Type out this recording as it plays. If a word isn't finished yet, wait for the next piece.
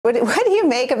What do you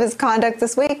make of his conduct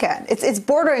this weekend? It's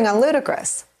bordering on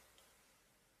ludicrous.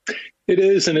 It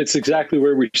is, and it's exactly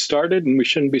where we started, and we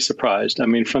shouldn't be surprised. I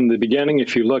mean, from the beginning,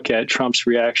 if you look at Trump's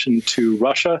reaction to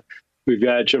Russia, we've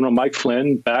got General Mike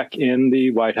Flynn back in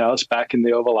the White House, back in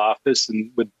the Oval Office,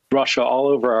 and with Russia all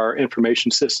over our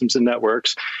information systems and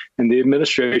networks, and the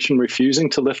administration refusing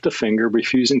to lift a finger,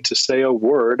 refusing to say a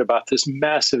word about this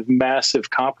massive,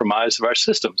 massive compromise of our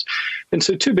systems. And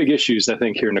so two big issues, I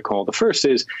think, here, Nicolle. The first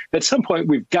is, at some point,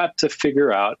 we've got to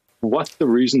figure out what the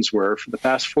reasons were for the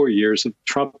past 4 years of the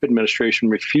Trump administration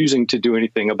refusing to do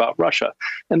anything about Russia.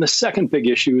 And the second big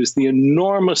issue is the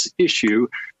enormous issue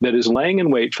that is laying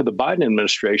in wait for the Biden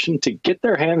administration to get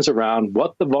their hands around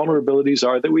what the vulnerabilities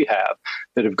are that we have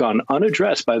that have gone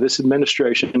unaddressed by this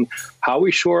administration, how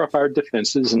we shore up our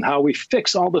defenses, and how we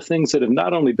fix all the things that have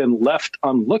not only been left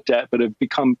unlooked at, but have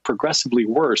become progressively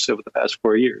worse over the past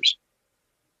 4 years.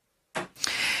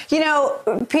 You know,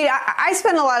 Pete, I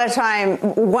spend a lot of time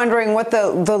wondering what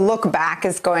the look back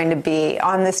is going to be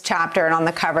on this chapter and on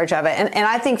the coverage of it. And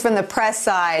I think from the press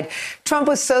side, Trump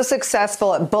was so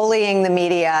successful at bullying the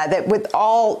media that, with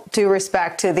all due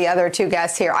respect to the other two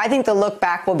guests here, I think the look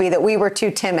back will be that we were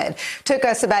too timid. Took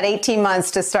us about 18 months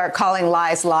to start calling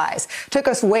lies lies. Took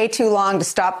us way too long to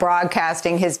stop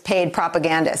broadcasting his paid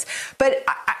propagandists. But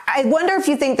I wonder if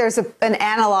you think there's an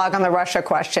analog on the Russia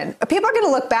question. People are going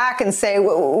to look back and say,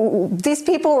 these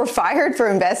people were fired for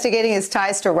investigating his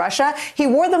ties to Russia. He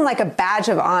wore them like a badge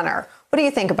of honor. What do you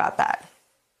think about that?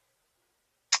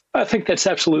 I think that's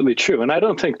absolutely true. And I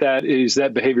don't think that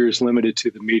behavior is limited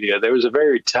to the media. There was a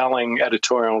very telling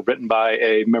editorial written by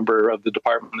a member of the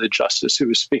Department of Justice who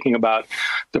was speaking about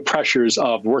the pressures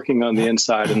of working on the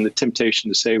inside and the temptation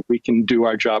to say we can do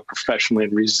our job professionally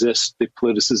and resist the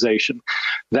politicization.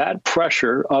 That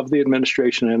pressure of the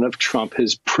administration and of Trump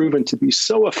has proven to be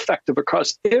so effective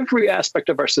across every aspect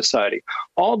of our society.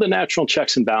 All the natural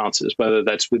checks and balances, whether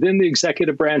that's within the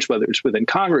executive branch, whether it's within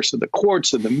Congress or the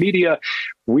courts or the media,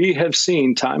 we have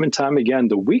seen time and time again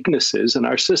the weaknesses in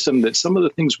our system that some of the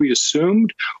things we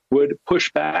assumed would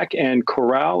push back and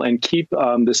corral and keep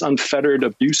this unfettered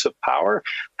abuse of power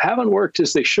haven't worked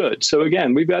as they should. So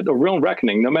again, we've got a real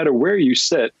reckoning, no matter where you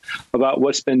sit, about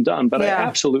what's been done. But yeah. I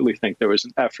absolutely think there was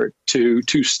an effort to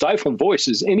stifle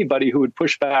voices, anybody who would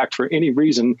push back for any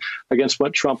reason against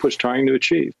what Trump was trying to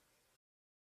achieve.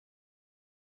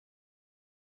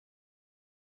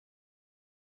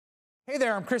 Hey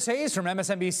there, I'm Chris Hayes from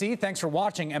MSNBC. Thanks for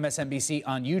watching MSNBC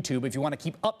on YouTube. If you want to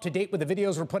keep up to date with the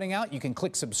videos we're putting out, you can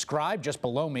click subscribe just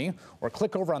below me or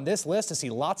click over on this list to see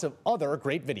lots of other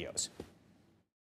great videos.